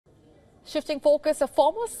Shifting focus, a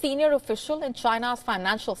former senior official in China's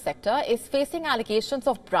financial sector is facing allegations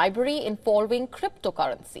of bribery involving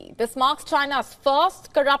cryptocurrency. This marks China's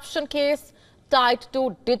first corruption case tied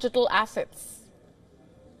to digital assets.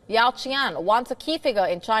 Yao Qian, once a key figure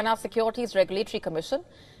in China's Securities Regulatory Commission,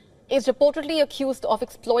 is reportedly accused of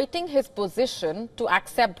exploiting his position to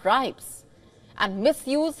accept bribes and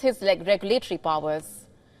misuse his regulatory powers.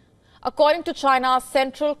 According to China's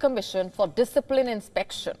Central Commission for Discipline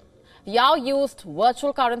Inspection, Yao used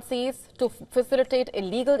virtual currencies to facilitate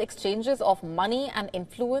illegal exchanges of money and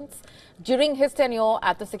influence. During his tenure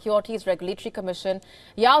at the Securities Regulatory Commission,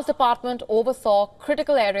 Yao's department oversaw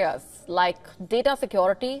critical areas like data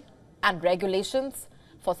security and regulations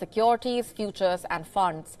for securities, futures and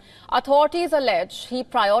funds. Authorities allege he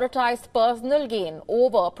prioritized personal gain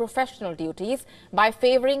over professional duties by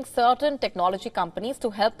favoring certain technology companies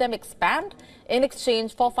to help them expand in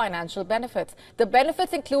exchange for financial benefits. The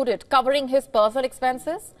benefits included covering his personal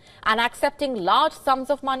expenses and accepting large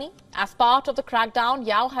sums of money. As part of the crackdown,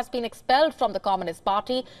 Yao has been expelled from the Communist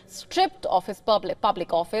Party, stripped of his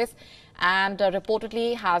public office, and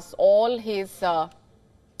reportedly has all his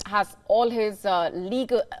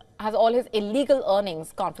illegal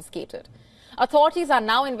earnings confiscated. Authorities are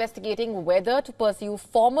now investigating whether to pursue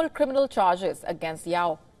formal criminal charges against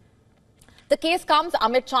Yao. The case comes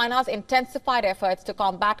amid China's intensified efforts to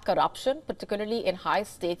combat corruption, particularly in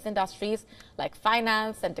high-stakes industries like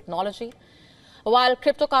finance and technology. While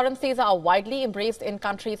cryptocurrencies are widely embraced in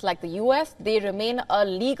countries like the US, they remain a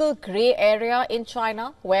legal grey area in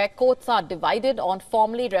China, where courts are divided on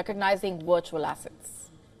formally recognizing virtual assets.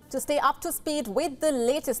 To stay up to speed with the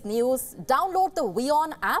latest news, download the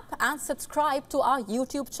WION app and subscribe to our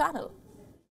YouTube channel.